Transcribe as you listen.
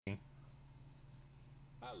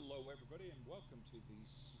Hello, everybody, and welcome to the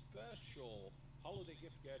special Holiday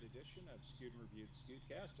Gift Guide edition of Skewed and Reviewed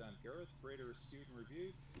Skewedcast. I'm Gareth, creator of Skewed and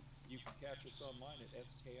Reviewed. You can catch us online at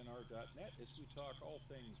sknr.net as we talk all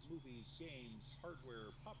things movies, games,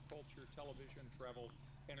 hardware, pop culture, television, travel,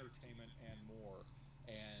 entertainment, and more.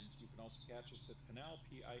 And you can also catch us at Pinal,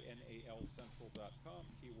 P-I-N-A-L Central.com,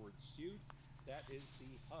 keyword skewed. That is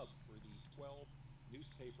the hub for the 12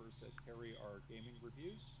 newspapers that carry our gaming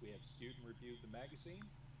reviews. We have Skewed and Reviewed the magazine.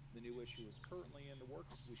 The new issue is currently in the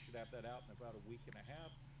works. We should have that out in about a week and a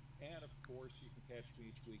half. And of course, you can catch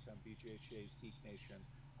me each week on BJ Shea's Geek Nation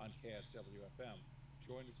on KSWFM.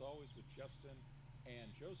 Joined as always with Justin and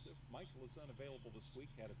Joseph. Michael is unavailable this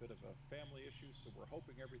week, had a bit of a family issue, so we're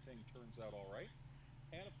hoping everything turns out all right.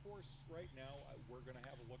 And of course, right now, we're going to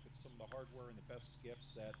have a look at some of the hardware and the best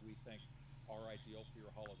gifts that we think are ideal for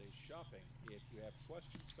your holiday shopping. If you have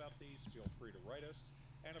questions about these, feel free to write us.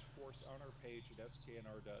 And of course, on our page at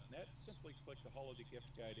sknr.net, simply click the Holiday Gift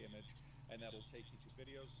Guide image, and that'll take you to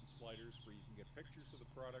videos and sliders where you can get pictures of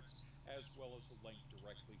the products, as well as a link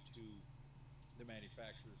directly to the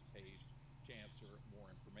manufacturer's page to answer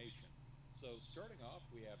more information. So starting off,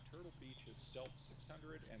 we have Turtle Beach's Stealth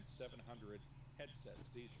 600 and 700 headsets.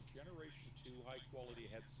 These are Generation 2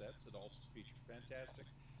 high-quality headsets that also feature fantastic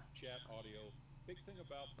chat audio. Big thing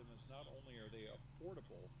about them is not only are they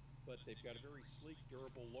affordable, but they've got a very sleek,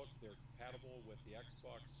 durable look. They're compatible with the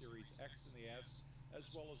Xbox Series X and the S, as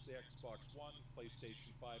well as the Xbox One,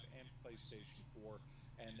 PlayStation 5, and PlayStation 4,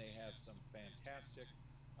 and they have some fantastic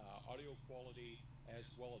audio quality, as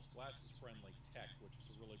well as glasses-friendly tech, which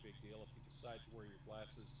is a really big deal. If you decide to wear your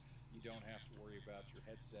glasses, you don't have to worry about your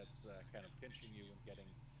headsets kind of pinching you and getting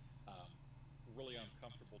really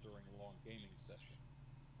uncomfortable during a long gaming session.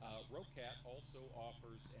 Roccat also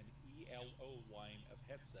offers an ELO line of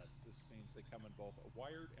headsets. This means they come in both a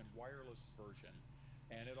wired and wireless version,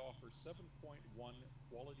 and it offers 7.1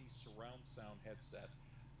 quality surround sound headset.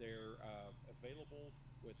 They're available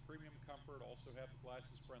with premium comfort, also have the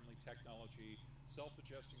glasses-friendly technology,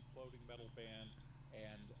 self-adjusting floating metal band,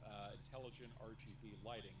 and intelligent RGB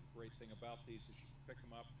lighting. Great thing about these is you can pick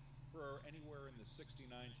them up for anywhere in the $69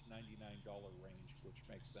 to $99 range, which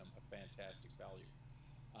makes them a fantastic value.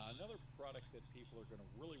 Another product that people are going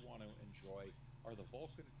to really want to enjoy are the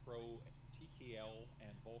Vulcan Pro TKL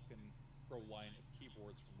and Vulcan Pro line of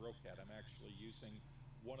keyboards from Roccat. I'm actually using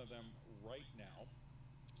one of them right now,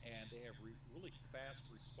 and they have really fast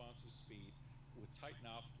responsive speed with Titan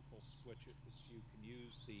optical switches. You can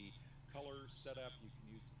use the color setup, you can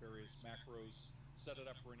use the various macros, set it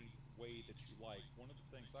up for any way that you like. One of the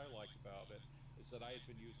things I like about it is that I had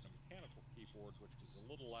been using a mechanical keyboard, which was a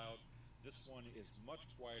little loud. This one is much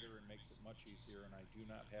quieter and makes it much easier, and I do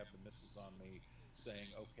not have the misses on me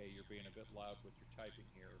saying, okay, you're being a bit loud with your typing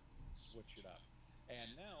here, switch it up.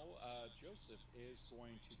 And now Joseph is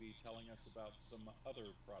going to be telling us about some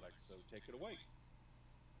other products, so take it away.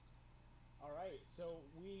 All right, so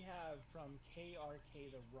we have from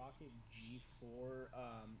KRK the Rocket G4.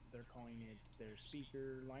 They're calling it their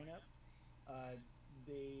speaker lineup.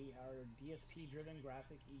 They are DSP-driven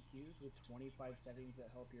graphic EQs with 25 settings that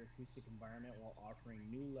help your acoustic environment while offering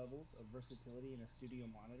new levels of versatility in a studio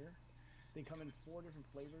monitor. They come in four different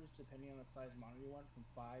flavors depending on the size monitor you want, from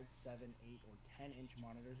 5, 7, 8, or 10-inch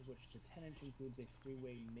monitors, which the 10-inch includes a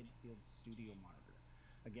three-way midfield studio monitor.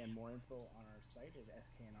 Again, more info on our site at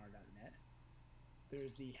sknr.net.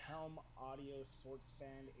 There's the Helm Audio Sports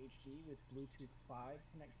Band HD with Bluetooth 5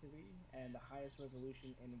 connectivity and the highest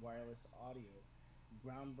resolution in wireless audio.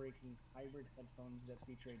 Groundbreaking hybrid headphones that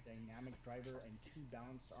feature a dynamic driver and two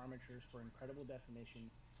balanced armatures for incredible definition,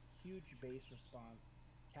 huge bass response,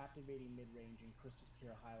 captivating mid range, and crystal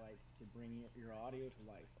clear highlights to bring your audio to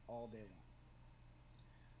life all day long.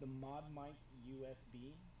 The Mod Mic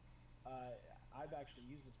USB. Uh, I've actually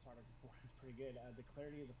used this product before. It's pretty good. The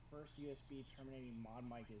clarity of the first USB terminating Mod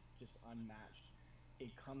Mic is just unmatched.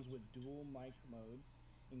 It comes with dual mic modes,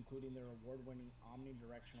 including their award-winning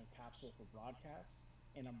omnidirectional capsule for broadcast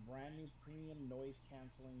and a brand new premium noise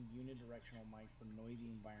canceling unidirectional mic for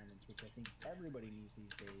noisy environments, which I think everybody needs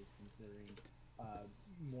these days, considering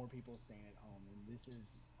more people staying at home. And this is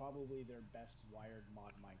probably their best wired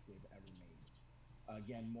mod mic they've ever made.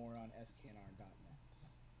 Again, more on sknr.net.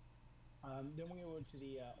 Then we go to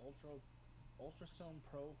the Ultrasone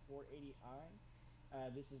Pro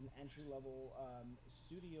 480i. This is an entry level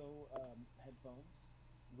studio headphones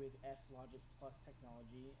with S Logic Plus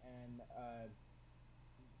technology, and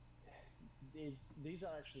these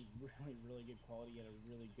are actually really good quality at a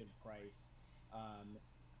really good price.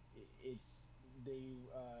 It's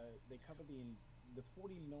they cover the the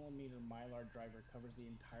 40 millimeter Mylar driver covers the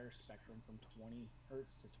entire spectrum from 20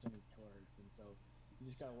 hertz to 20 kilohertz, and so you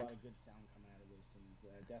just got a lot of good sound coming out of those things.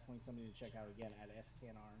 Definitely something to check out again at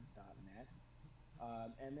sknr.net.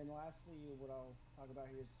 And then lastly, what I'll talk about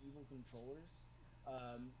here is Evil Controllers.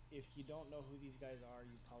 If you don't know who these guys are,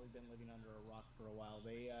 you've probably been living under a rock for a while.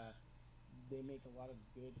 They make a lot of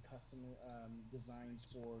good custom designs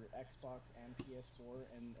for Xbox and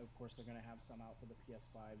PS4, and of course they're going to have some out for the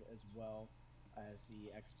PS5 as well as the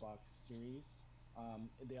Xbox Series.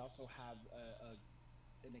 They also have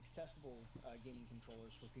an accessible gaming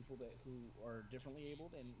controllers for people that who are differently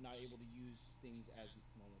abled and not able to use things as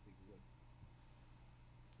normal people would.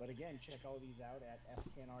 But again, check all these out at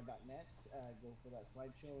sknr.net. Go for that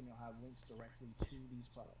slideshow, and you'll have links directly to these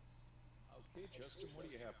products. Okay, Justin, what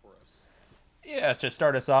do you have for us? Yeah, to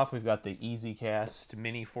start us off, we've got the EasyCast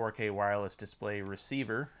Mini 4K wireless display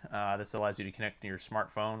receiver. This allows you to connect to your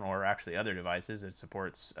smartphone or actually other devices. It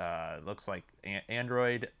supports, looks like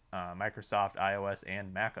Android, Microsoft, iOS,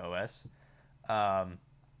 and Mac OS. Um,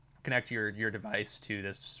 Connect your device to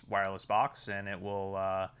this wireless box, and it will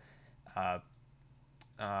uh,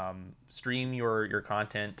 stream your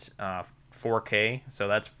content 4K. So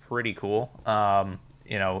that's pretty cool.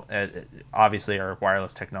 Obviously our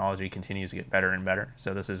wireless technology continues to get better and better.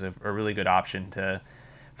 So this is a really good option to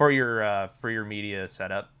for your media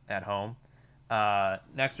setup at home.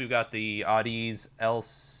 Next, we've got the Audi's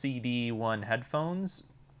LCD1 headphones.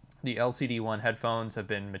 The LCD1 headphones have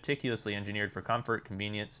been meticulously engineered for comfort,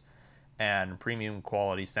 convenience, and premium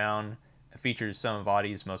quality sound. It features some of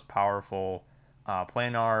Audi's most powerful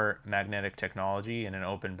planar magnetic technology in an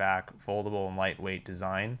open back, foldable, and lightweight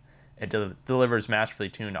design. It delivers masterfully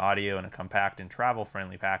tuned audio in a compact and travel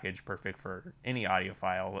friendly package, perfect for any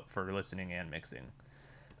audiophile for listening and mixing.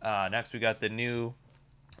 Next, we got the new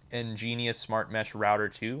Ingenious Smart Mesh Router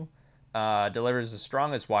 2. Delivers the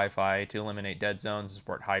strongest Wi-Fi to eliminate dead zones and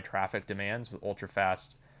support high traffic demands with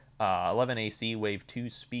ultra-fast 11 AC Wave 2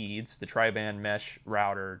 speeds. The tri-band mesh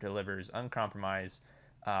router delivers uncompromised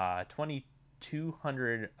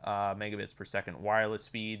 2200 megabits per second wireless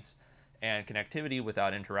speeds and connectivity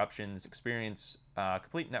without interruptions. Experience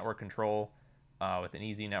complete network control with an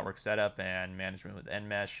easy network setup and management with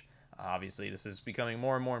NMesh. Obviously, this is becoming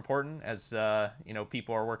more and more important as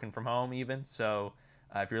people are working from home even. So,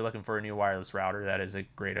 if you're looking for a new wireless router, that is a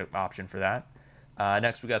great option for that.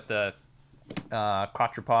 Next, we got the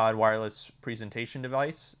Quadrupod wireless presentation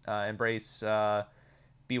device. Embrace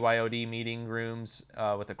BYOD meeting rooms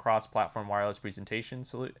with a cross-platform wireless presentation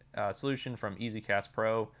solution from EasyCast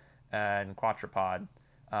Pro and Quadrupod.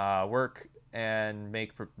 Work and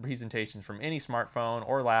make presentations from any smartphone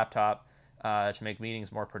or laptop to make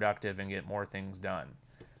meetings more productive and get more things done.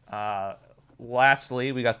 Uh,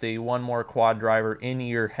 Lastly, we got the One More Quad Driver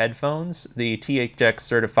in-ear headphones. The THX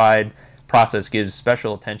certified process gives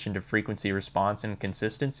special attention to frequency response and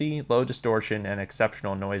consistency, low distortion, and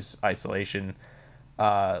exceptional noise isolation.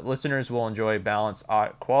 Listeners will enjoy balanced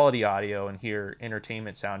quality audio and hear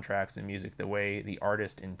entertainment soundtracks and music the way the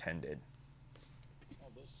artist intended. Oh,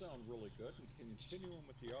 those sound really good. And continuing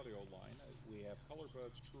with the audio line, we have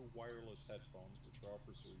ColorBuds True Wireless Headphones, which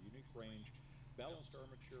offers a unique range, balanced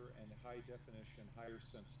armature, and high definition, higher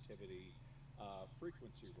sensitivity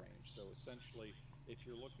frequency range. So essentially, if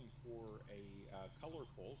you're looking for a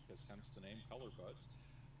colorful, because hence the name ColorBuds,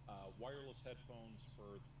 wireless headphones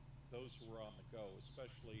for those who are on the go,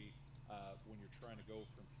 especially when you're trying to go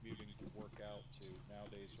from commuting to workout to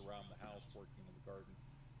nowadays around the house, working in the garden,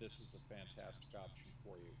 this is a fantastic option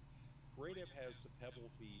for you. Creative has the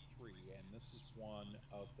Pebble V3, and this is one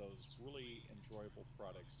of those really enjoyable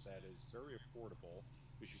products that is very affordable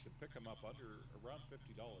because you can pick them up under around $50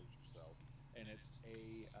 or so. And it's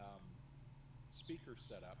a speaker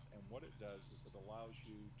setup. And what it does is it allows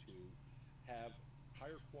you to have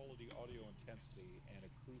higher quality audio intensity and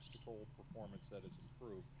acoustical performance that is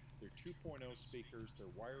improved. They're 2.0 speakers,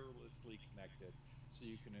 they're wirelessly connected, so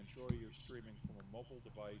you can enjoy your streaming from a mobile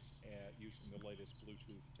device using the latest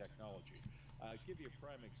Bluetooth technology. Give you a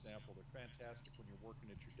prime example. They're fantastic when you're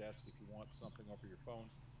working at your desk. If you want something over your phone,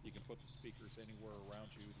 you can put the speakers anywhere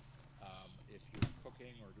around you. If you're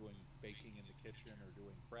cooking or doing baking in the kitchen or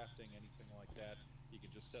doing crafting, anything like that, you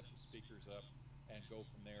can just set the speakers up and go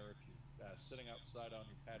from there. If you're sitting outside on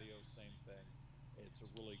your patio, same thing. It's a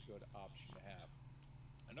really good option to have.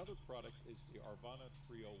 Another product is the Arvana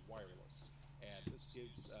Trio Wireless, and this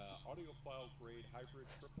gives audiophile grade hybrid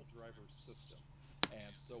triple driver system.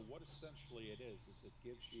 And so, what essentially it is it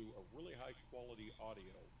gives you a really high quality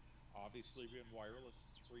audio. Obviously, being wireless,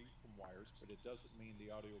 it's free from wires, but it doesn't mean the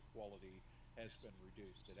audio quality has been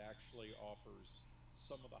reduced. It actually offers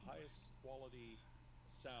some of the highest quality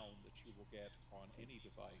sound that you will get on any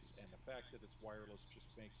device. And the fact that it's wireless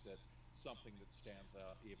just makes it something that stands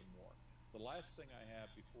out even more. The last thing I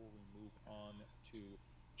have before we move on to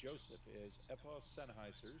Joseph is Epos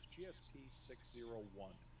Sennheiser's GSP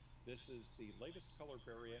 601. This is the latest color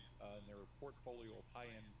variant in their portfolio of high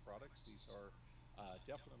end products. These are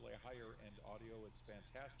definitely a higher end audio. It's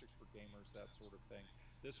fantastic for gamers, that sort of thing.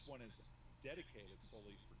 This one is dedicated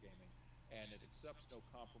solely for gaming, and it accepts no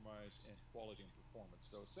compromise in quality and performance.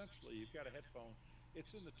 So essentially, you've got a headphone.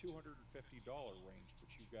 It's in the $250 range, but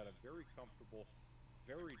you've got a very comfortable,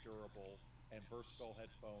 very durable, and versatile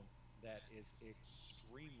headphone that is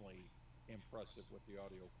extremely impressive with the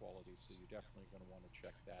audio quality. So you're definitely going to want to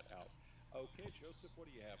check that out. Okay, Joseph, what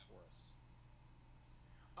do you have for us?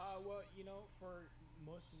 Well, for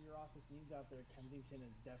most of your office needs out there, Kensington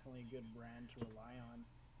is definitely a good brand to rely on.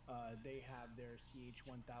 They have their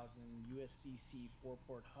CH1000 USB-C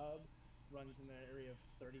four-port hub, runs in the area of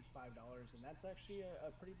 $35, and that's actually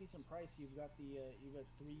a pretty decent price. You've got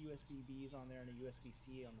three USB Bs on there and a USB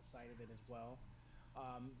C on the side of it as well.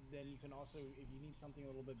 Then you can also, if you need something a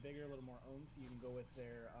little bit bigger, a little more oomph, you can go with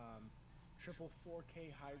their triple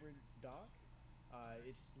 4K hybrid dock.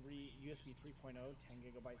 It's three USB 3.0, 10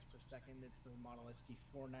 gigabytes per second. It's the Model SD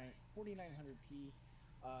 4900P.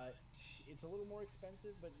 Uh, it's a little more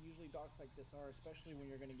expensive, but usually docks like this are, especially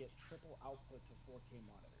when you're going to get triple output to 4K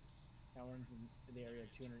monitors. That runs in the area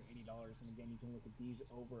of $280. And again, you can look at these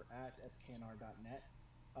over at sknr.net.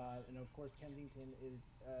 And of course, Kensington is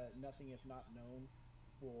nothing if not known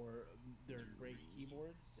for their great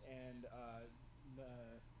keyboards and the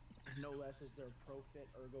no less is their ProFit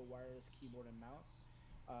Ergo wireless keyboard and mouse.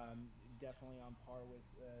 Um, Definitely on par with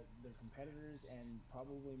their competitors, and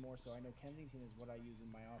probably more so. I know Kensington is what I use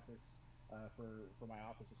in my office for my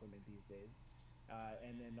office equipment these days.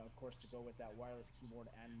 And then, of course, to go with that wireless keyboard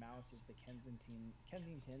and mouse is the Kensington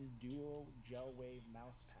Duo Gel Wave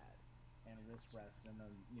mouse pad and wrist rest. And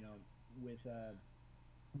with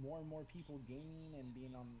more and more people gaming and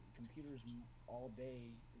being on computers all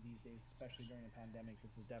day these days, especially during a pandemic,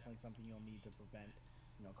 this is definitely something you'll need to prevent,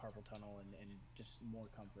 carpal tunnel and just more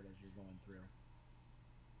comfort as you're going through.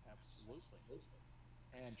 Absolutely.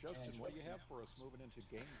 And Justin, what do you have for us moving into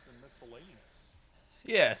games and miscellaneous?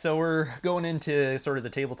 Yeah, so we're going into sort of the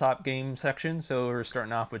tabletop game section. So we're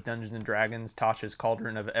starting off with Dungeons and Dragons, Tasha's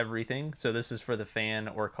Cauldron of Everything. So this is for the fan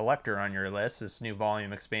or collector on your list. This new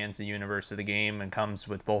volume expands the universe of the game and comes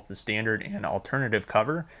with both the standard and alternative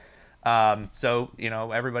cover. So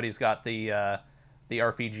everybody's got the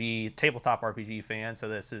RPG tabletop RPG fan. So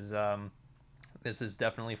this is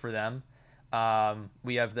definitely for them.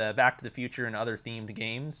 We have the Back to the Future and other themed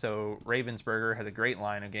games. So Ravensburger has a great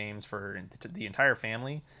line of games for the entire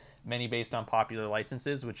family, many based on popular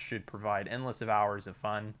licenses, which should provide endless of hours of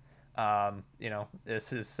fun.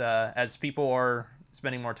 This is as people are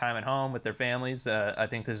spending more time at home with their families. I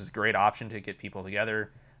think this is a great option to get people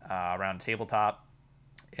together around a tabletop.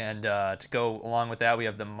 And to go along with that, we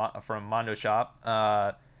have from Mondo Shop.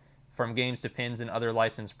 From games to pins and other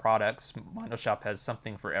licensed products, Mondo Shop has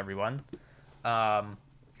something for everyone. Um,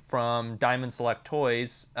 from Diamond Select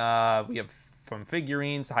Toys, we have from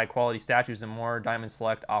figurines, high quality statues, and more. Diamond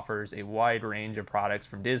Select offers a wide range of products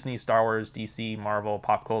from Disney, Star Wars, DC, Marvel,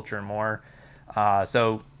 pop culture, and more.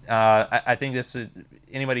 I think this is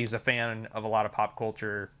anybody who's a fan of a lot of pop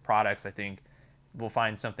culture products. I think will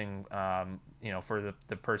find something for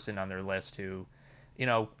the person on their list who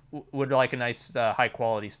would like a nice high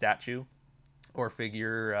quality statue or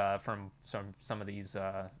figure from some of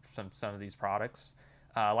these products.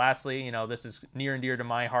 Lastly, this is near and dear to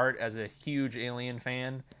my heart as a huge Alien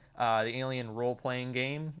fan. The Alien role playing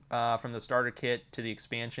game, from the starter kit to the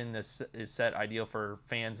expansion, this is set ideal for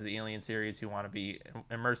fans of the Alien series who want to be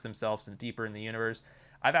immerse themselves deeper in the universe.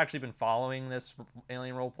 I've actually been following this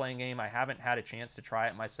Alien role playing game. I haven't had a chance to try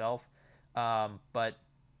it myself, but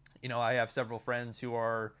I have several friends who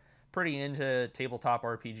are pretty into tabletop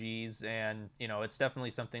RPGs, and it's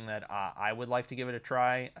definitely something that I would like to give it a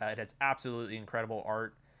try. It has absolutely incredible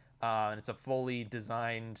art, and it's a fully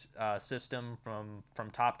designed system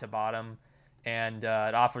from top to bottom, and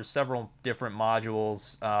it offers several different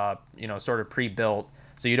modules, sort of pre-built,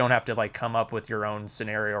 so you don't have to like come up with your own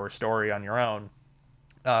scenario or story on your own.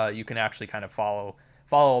 You can actually kind of follow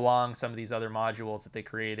along some of these other modules that they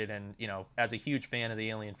created. And as a huge fan of the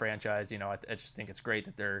Alien franchise, I just think it's great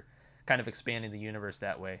that they're kind of expanding the universe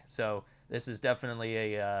that way. So this is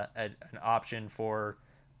definitely an option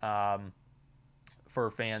um, for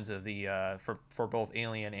fans of the for both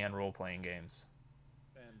Alien and role playing games.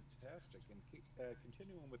 Fantastic. And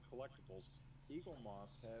continuing with collectibles, Eagle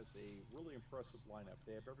Moss has a really impressive lineup.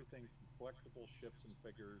 They have everything from collectible ships and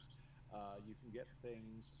figures. You can get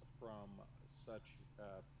things from such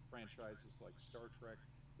franchises like Star Trek.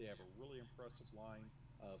 They have a really impressive line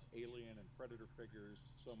of Alien and Predator figures,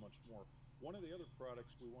 and so much more. One of the other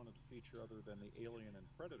products we wanted to feature, other than the Alien and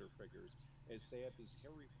Predator figures, is they have these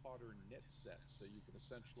Harry Potter knit sets. So you can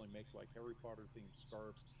essentially make like Harry Potter themed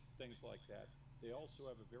scarves, things like that. They also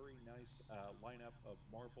have a very nice lineup of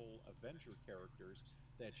Marvel Avenger characters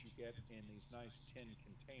that you get in these nice tin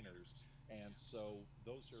containers. And so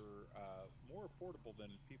those are more affordable than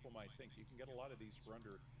people might think. You can get a lot of these for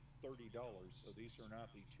under $30. So these are not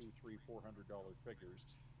the two, three, $400 figures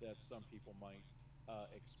that some people might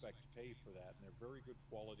expect to pay for that. And they're very good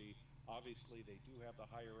quality. Obviously, they do have the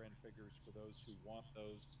higher end figures for those who want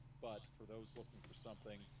those, but for those looking for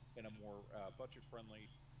something in a more budget friendly,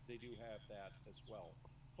 they do have that as well.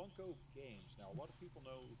 Funko Games. Now, a lot of people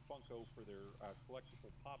know Funko for their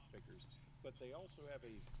collectible pop figures, but they also have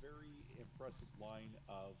a very impressive line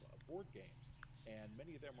of board games, and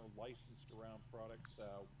many of them are licensed around products.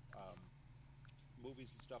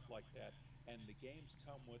 Movies and stuff like that. And the games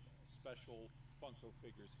come with special Funko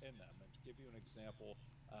figures in them. And to give you an example,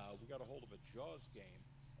 we got a hold of a Jaws game,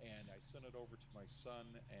 and I sent it over to my son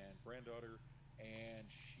and granddaughter, and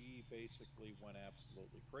she basically went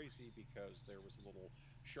absolutely crazy because there was a little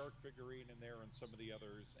shark figurine in there and some of the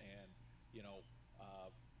others, and you know.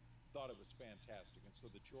 Uh, Thought it was fantastic. And so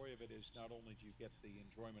the joy of it is not only do you get the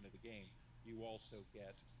enjoyment of the game, you also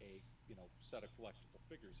get a set of collectible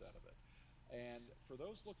figures out of it. And for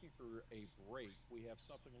those looking for a break, we have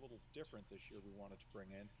something a little different this year we wanted to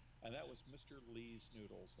bring in, and that was Mr. Lee's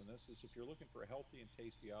Noodles. And this is if you're looking for a healthy and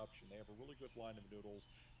tasty option, they have a really good line of noodles.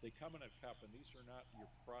 They come in a cup, and these are not your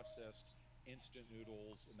processed instant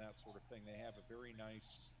noodles and that sort of thing. They have a very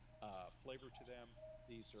nice flavor to them.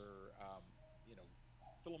 These are,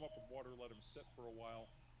 fill them up with water, let them sit for a while,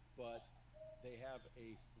 but they have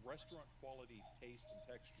a restaurant quality taste and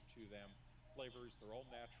texture to them. Flavors, they're all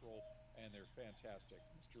natural and they're fantastic.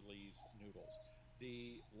 Mr. Lee's noodles.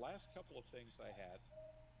 The last couple of things I had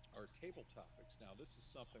are table topics. Now, this is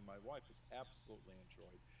something my wife has absolutely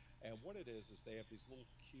enjoyed. And what it is they have these little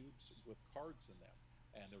cubes with cards in them.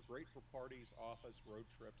 And they're great for parties, office, road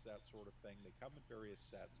trips, that sort of thing. They come in various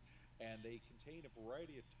sets and they contain a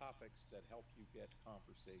variety of topics that help you get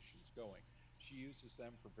conversations going. She uses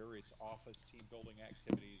them for various office team building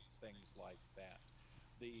activities, things like that.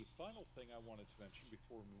 The final thing I wanted to mention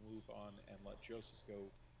before we move on and let Joseph go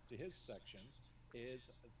to his sections is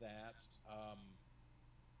that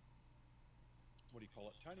what do you call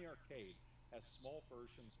it? Tiny Arcade has small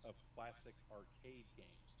versions of classic arcade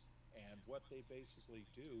games. And what they basically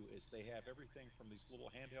do is they have everything from these little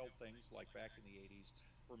handheld things like back in the 80s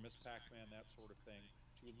for Miss Pac Man, that sort of thing,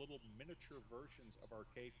 to little miniature versions of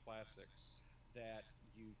arcade classics that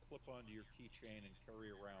you clip onto your keychain and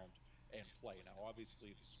carry around and play. Now,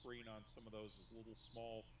 obviously, the screen on some of those is a little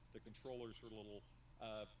small, the controllers are a little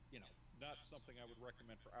not something I would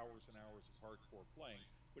recommend for hours and hours of hardcore playing.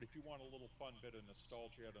 But if you want a little fun bit of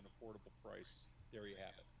nostalgia at an affordable price, there you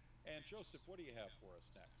have it. And Joseph, what do you have for us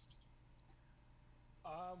next?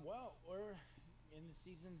 Well, we're in the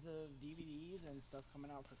seasons of DVDs and stuff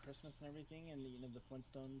coming out for Christmas and everything, and the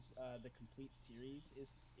Flintstones, the complete series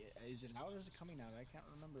is it out or is it coming out? I can't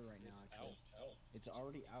remember right now. It's Actually, out. it's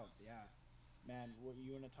already out. Yeah, man, what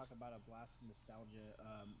you want to talk about a blast of nostalgia?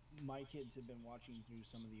 My kids have been watching through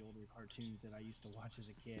some of the older cartoons that I used to watch as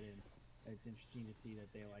a kid, and it's interesting to see that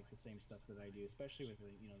they like the same stuff that I do, especially with the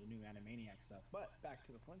new Animaniac stuff. But back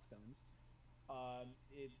to the Flintstones.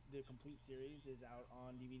 The complete series is out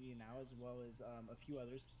on DVD now, as well as a few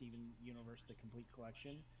others. Steven Universe, the complete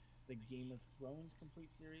collection. The Game of Thrones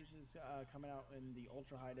complete series is coming out in the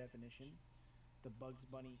ultra high definition. The Bugs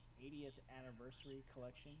Bunny 80th anniversary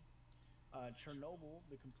collection. Chernobyl,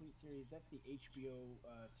 the complete series. That's the HBO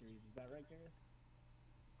series. Is that right, Gareth?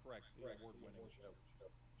 Correct. The award-winning show.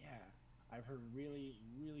 Yeah, I've heard really,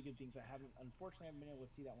 really good things. Unfortunately, I haven't been able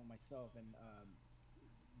to see that one myself, and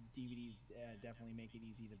DVDs definitely make it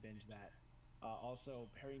easy to binge that. Also,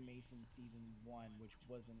 Perry Mason season one, which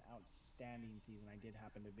was an outstanding season. I did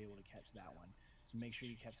happen to be able to catch that one, so make sure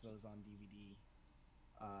you catch those on DVD.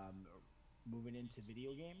 Moving into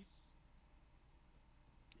video games,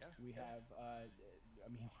 Yeah. we have I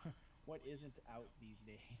mean, what isn't out these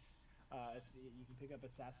days? You can pick up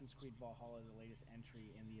Assassin's Creed Valhalla, the latest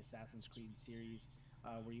entry in the Assassin's Creed series,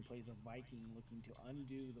 where you play as a Viking looking to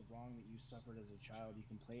undo the wrong that you suffered as a child. You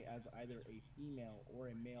can play as either a female or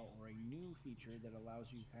a male, or a new feature that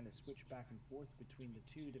allows you to kind of switch back and forth between the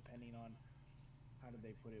two, depending on, how did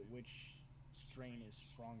they put it, which strain is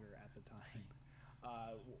stronger at the time.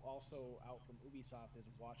 Also out from Ubisoft is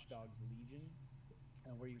Watch Dogs Legion,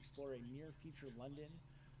 where you explore a near future London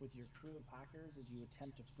with your crew of hackers as you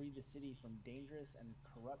attempt to free the city from dangerous and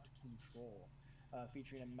corrupt control.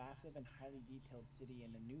 Featuring a massive and highly detailed city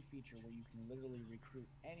and a new feature where you can literally recruit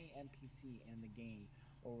any NPC in the game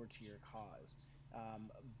over to your cause.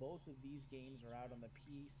 Both of these games are out on the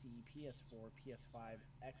PC, PS4, PS5,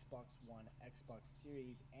 Xbox One, Xbox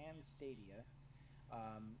Series, and Stadia.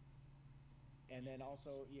 Um, and then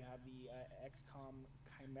also you have the XCOM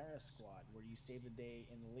Chimera Squad, where you save the day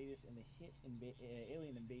in the latest in the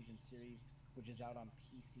Alien Invasion series, which is out on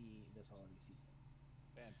PC this holiday season.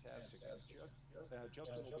 Fantastic. And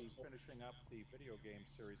Justin will be finishing up the video game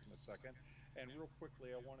series in a second. And real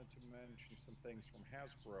quickly, I wanted to mention some things from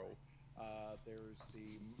Hasbro. There's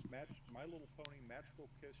the My Little Pony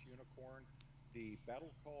Magical Kiss Unicorn, the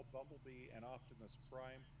Battle Call Bumblebee and Optimus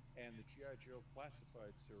Prime, and the G.I. Joe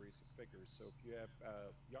Classified series of figures. So if you have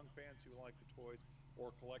young fans who like the toys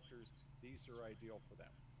or collectors, these are ideal for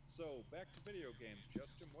them. So back to video games.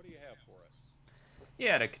 Justin, what do you have for us?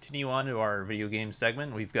 Yeah, to continue on to our video game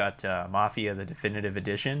segment, we've got Mafia: The Definitive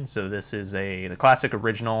Edition. So this is the classic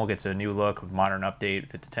original gets a new look with modern update.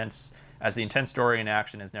 The intense story and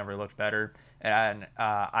action has never looked better, and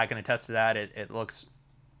I can attest to that. It looks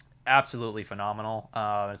absolutely phenomenal.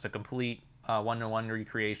 It's a complete one-to-one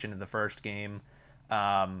recreation of the first game,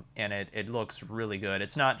 and it looks really good.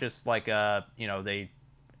 It's not just like they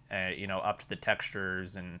upped the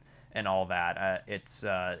textures and all that. It's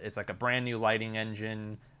like a brand new lighting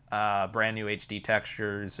engine, brand new HD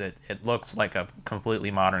textures. It looks like a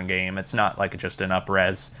completely modern game. It's not like just an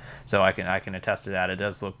upres. So I can attest to that. It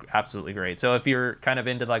does look absolutely great. So if you're kind of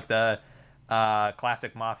into like the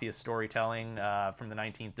classic mafia storytelling from the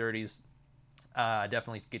 1930s,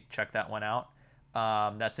 definitely check that one out.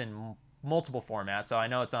 That's in multiple formats. So I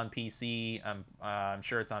know it's on PC. I'm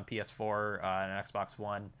sure it's on PS4 and Xbox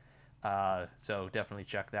One. So definitely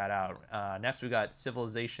check that out. Next, we got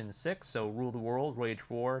Civilization 6. So rule the world, wage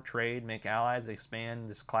war, trade, make allies, expand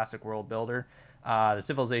this classic world builder. The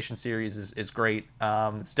Civilization series is great.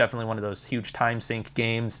 It's definitely one of those huge time sink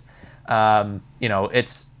games.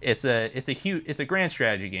 It's a grand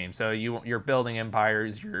strategy game. So you're building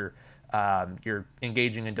empires. You're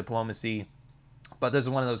engaging in diplomacy, but this is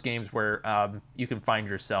one of those games where you can find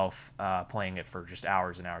yourself playing it for just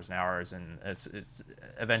hours and hours and hours, and it's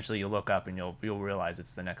eventually you look up and you'll realize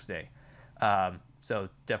it's the next day. So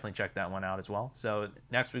definitely check that one out as well. So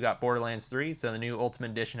next we got Borderlands 3. So the new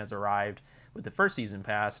Ultimate Edition has arrived with the first season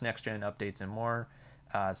pass, next gen updates, and more.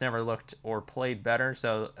 It's never looked or played better.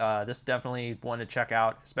 So this is definitely one to check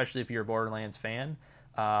out, especially if you're a Borderlands fan.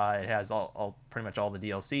 It has pretty much all the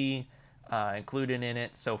DLC included in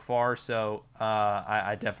it so far. So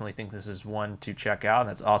I definitely think this is one to check out.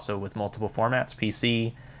 That's also with multiple formats: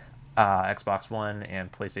 PC, Xbox One,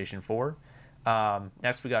 and PlayStation 4.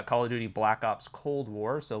 Next, we got Call of Duty Black Ops Cold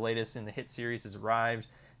War. So, latest in the hit series has arrived.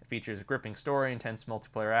 It features a gripping story, intense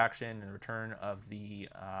multiplayer action, and the return of the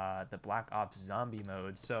Black Ops Zombie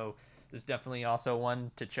mode. So, this is definitely also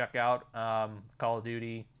one to check out. Call of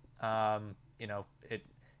Duty,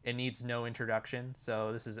 it needs no introduction.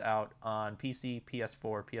 So, this is out on PC,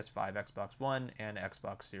 PS4, PS5, Xbox One, and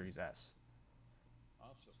Xbox Series S.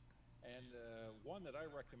 Awesome. And one that I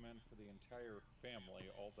recommend for the entire family,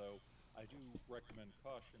 although I do recommend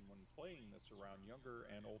caution when playing this around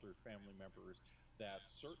younger and older family members, that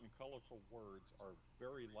certain colorful words are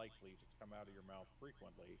very likely to come out of your mouth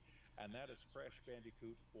frequently. And that is Crash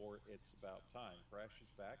Bandicoot for It's About Time. Crash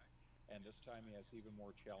is back, and this time he has even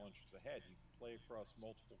more challenges ahead. You can play across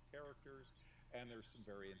multiple characters, and there's some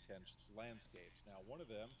very intense landscapes. Now, one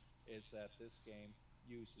of them is that this game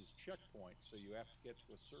uses checkpoints. So you have to get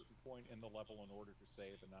to a certain point in the level in order to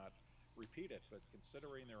save and not repeat it. But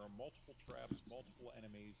considering there are multiple traps, multiple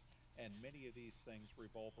enemies, and many of these things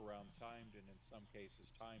revolve around timed and in some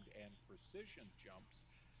cases timed and precision jumps,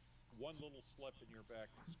 one little slip and you're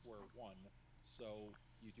back to square one. So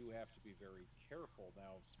you do have to be very careful.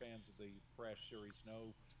 Now, fans of the Crash series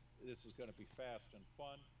know this is going to be fast and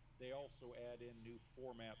fun. They also add in new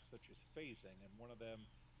formats such as phasing, and one of them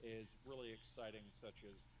is really exciting, such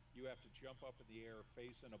as you have to jump up in the air,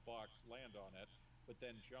 phase in a box, land on it, but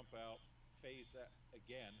then jump out, phase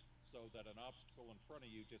again so that an obstacle in front of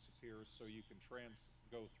you disappears so you can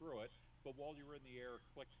go through it. But while you're in the air,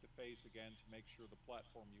 click the phase again to make sure the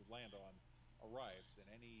platform you land on arrives. And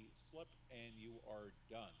any slip and you are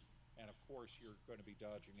done. And of course, you're going to be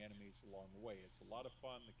dodging enemies along the way. It's a lot of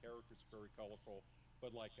fun. The characters are very colorful,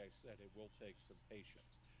 but like I said, it will take some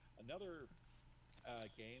patience. Another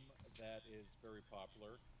game that is very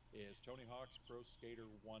popular is Tony Hawk's Pro Skater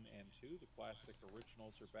 1 and 2. The classic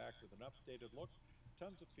originals are back with an updated look,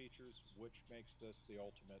 tons of features, which makes this the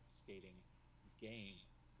ultimate skating game.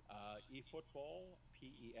 eFootball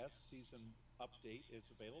PES season update is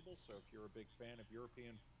available, so if you're a big fan of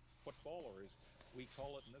European football, or as we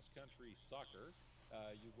call it in this country, soccer,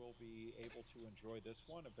 you will be able to enjoy this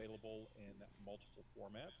one, available in multiple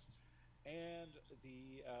formats. And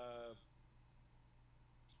the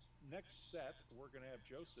next set, we're going to have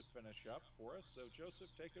Joseph finish up for us. So,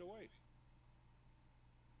 Joseph, take it away.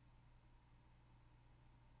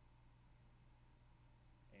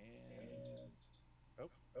 And oh,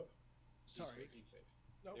 Sorry.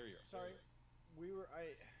 Nope. there you are. Sorry. We were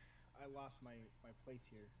I lost my place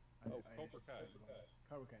here. Oh, I Cobra Kai.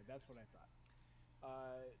 Cobra Kai. That's what I thought.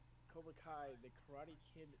 Uh, Cobra Kai, the Karate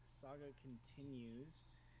Kid saga continues.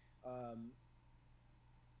 Um,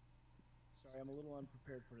 sorry, I'm a little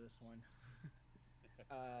unprepared for this one.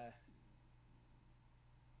 uh,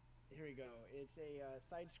 Here we go. It's a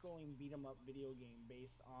side-scrolling beat 'em up video game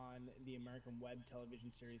based on the American web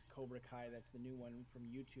television series Cobra Kai. That's the new one from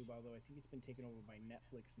YouTube, although I think it's been taken over by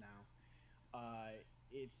Netflix now. Uh,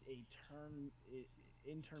 it's a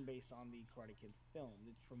in turn based on the Karate Kid film.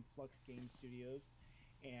 It's from Flux Game Studios,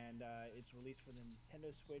 and it's released for the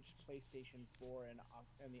Nintendo Switch, PlayStation 4,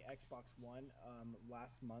 and the Xbox One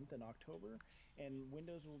last month in October. And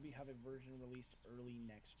Windows will have a version released early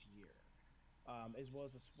next year, as well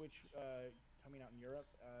as a Switch coming out in Europe.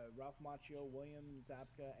 Ralph Macchio, William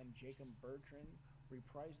Zabka, and Jacob Bertrand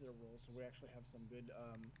reprise their roles, so we actually have some good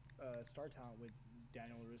star talent with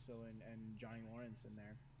Daniel Russo and Johnny Lawrence in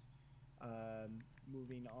there.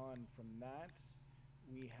 Moving on from that,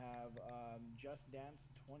 we have Just Dance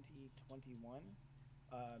 2021.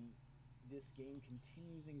 Um, this game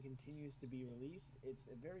continues and continues to be released. It's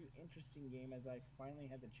a very interesting game, as I finally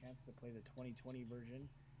had the chance to play the 2020 version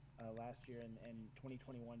last year, and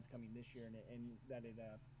 2021 is coming this year, and that it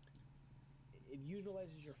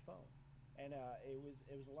utilizes your phone, and it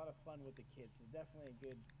was a lot of fun with the kids. So definitely a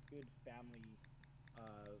good family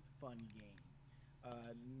fun game.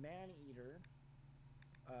 Maneater.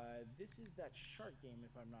 This is that shark game,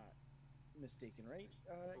 if I'm not mistaken, right,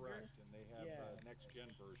 Gareth? Correct. And they have Yeah. next gen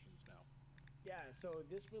versions now. Yeah, so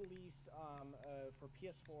this released for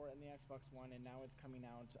PS4 and the Xbox One, and now it's coming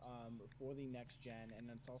out for the next gen, and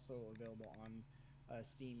it's also available on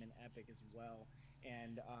Steam and Epic as well.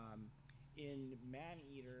 And in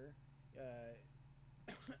Maneater, uh,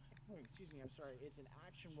 excuse me, I'm sorry, it's an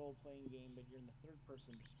action role playing game, but you're in the third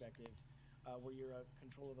person perspective, where you're a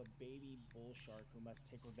control of a baby bull shark who must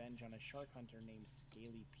take revenge on a shark hunter named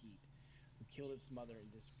Scaly Pete, who killed its mother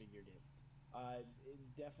and disfigured it.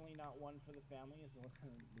 Definitely not one for the family, as the,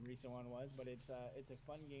 the recent one was, but it's a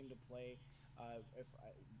fun game to play. If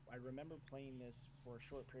I remember playing this for a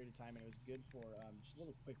short period of time, and it was good for just a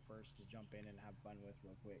little quick burst to jump in and have fun with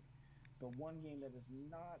real quick. The one game that is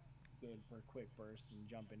not good for quick bursts and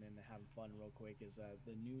jumping in and having fun real quick is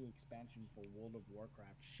the new expansion for World of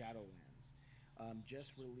Warcraft Shadowlands.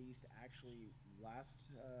 Just released actually last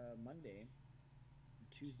Monday,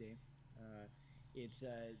 Tuesday. Uh, it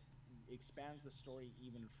expands the story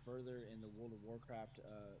even further in the World of Warcraft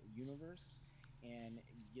universe, and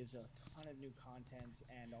gives a ton of new content,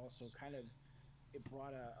 and also kind of it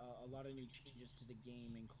brought a lot of new changes to the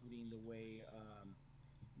game, including the way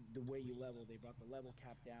you level. They brought the level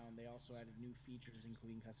cap down. They also added new features,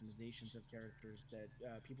 including customizations of characters that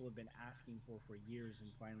people have been asking for years.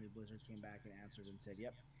 And finally, Blizzard came back and answered and said,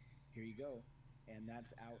 "Yep, here you go." And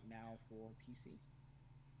that's out now for PC.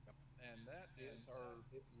 Yep. And that is our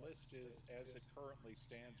list is as it currently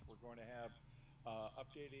stands. We're going to have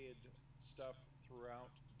updated stuff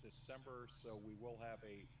throughout December, so we will have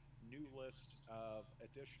a new list of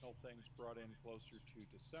additional things brought in closer to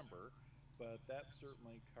December, but that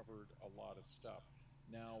certainly covered a lot of stuff.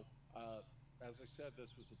 Now, as I said,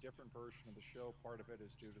 this was a different version of the show. Part of it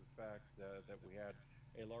is due to the fact that we had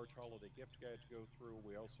a large holiday gift guide to go through.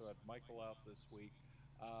 We also had Michael out this week.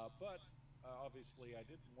 But obviously, I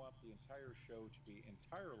didn't want the entire show to be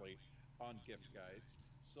entirely on gift guides.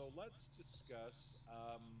 So let's discuss,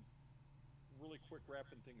 really quick,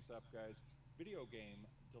 wrapping things up, guys, video game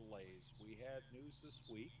delays. We had news this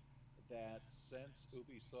week that since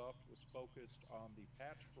Ubisoft was focused on the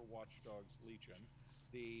patch for Watch Dogs Legion,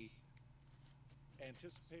 the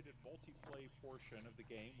anticipated multiplayer portion of the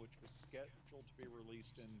game, which was scheduled to be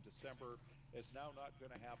released in December, is now not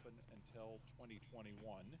going to happen until 2021.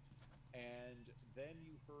 And then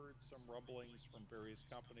you heard some rumblings from various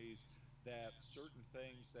companies that certain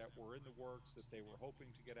things that were in the works that they were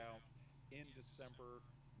hoping to get out in December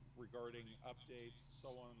regarding updates,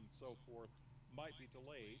 so on and so forth, might be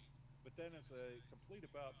delayed. But then, as a complete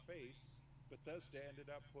about face, Bethesda ended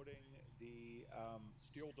up putting the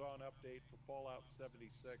Steel Dawn update for Fallout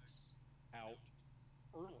 76 out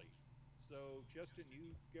early. So, Justin,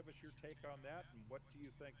 you give us your take on that, and what do you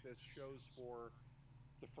think this shows for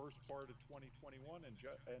the first part of 2021?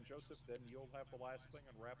 And Joseph, then you'll have the last thing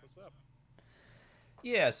and wrap us up.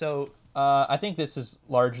 Yeah, so I think this is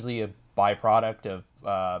largely a byproduct of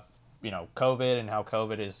COVID and how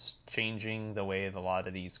COVID is changing the way a lot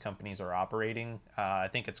of these companies are operating. I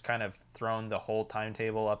think it's kind of thrown the whole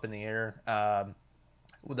timetable up in the air.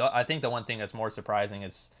 I think the one thing that's more surprising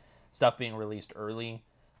is stuff being released early,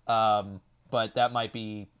 but that might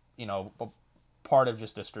be part of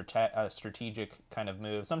just a strategic kind of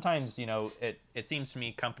move. Sometimes it seems to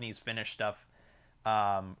me companies finish stuff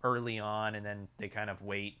early on, and then they kind of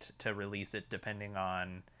wait to release it depending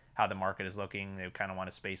on how the market is looking. They kind of want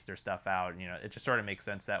to space their stuff out. It just sort of makes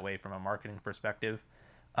sense that way from a marketing perspective.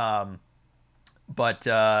 Um, but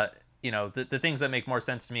the things that make more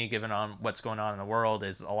sense to me, given on what's going on in the world,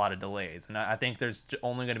 is a lot of delays, and I think there's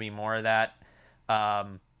only going to be more of that.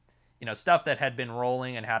 Um, Stuff that had been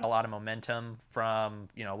rolling and had a lot of momentum from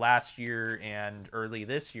last year and early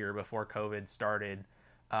this year before COVID started.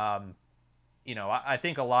 Um, I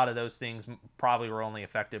think a lot of those things probably were only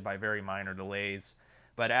affected by very minor delays.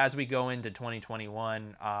 But as we go into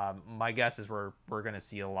 2021, my guess is we're going to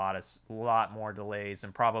see a lot more delays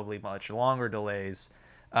and probably much longer delays,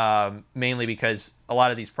 mainly because a lot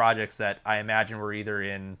of these projects that I imagine were either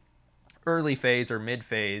in early phase or mid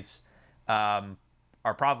phase um,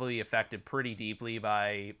 are probably affected pretty deeply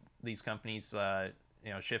by these companies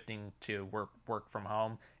shifting to work from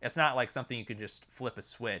home. It's not like something you could just flip a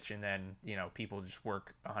switch and then people just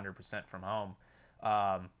work 100% from home.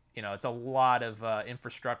 It's a lot of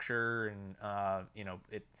infrastructure, and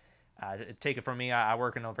take it from me. I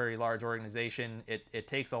work in a very large organization. It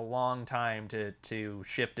takes a long time to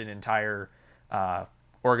shift an entire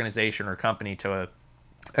organization or company to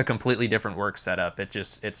a completely different work setup.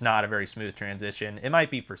 It's not a very smooth transition. It might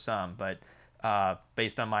be for some, but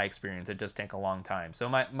based on my experience, it does take a long time. So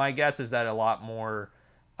my guess is that a lot more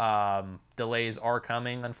delays are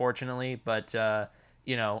coming, unfortunately. But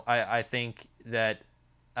I think that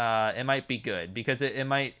it might be good because it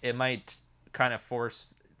might kind of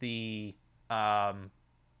force um,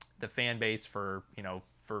 the fan base for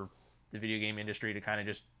the video game industry to kind of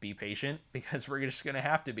just be patient because we're just going to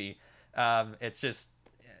have to be. It's just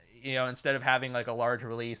instead of having like a large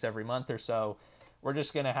release every month or so, we're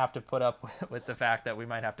just going to have to put up with the fact that we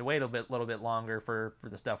might have to wait a little bit longer for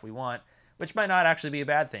the stuff we want, which might not actually be a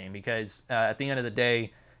bad thing because at the end of the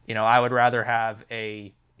day, I would rather have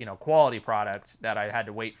a quality product that I had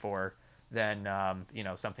to wait for than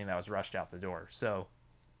something that was rushed out the door. So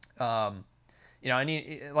um, I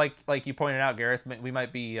need like you pointed out, Gareth. We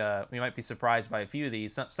might be surprised by a few of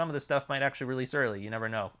these. Some of the stuff might actually release early. You never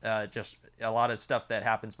know. Just a lot of stuff that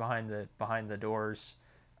happens behind the doors,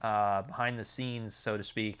 behind the scenes, so to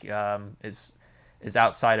speak, is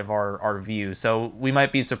outside of our view. So we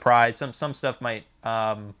might be surprised. Some stuff might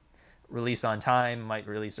release on time, might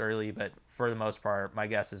release early, but for the most part, my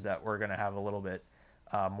guess is that we're going to have a little bit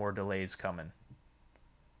more delays coming.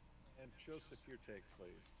 And Joseph, your take,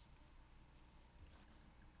 please.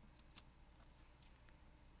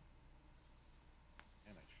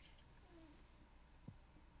 Vanished.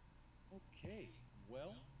 Okay,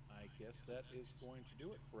 well, I guess that is going to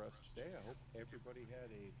do it for us today. I hope everybody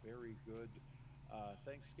had a very good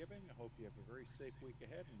Thanksgiving. I hope you have a very safe week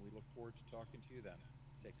ahead, and we look forward to talking to you then.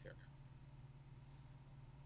 Take care.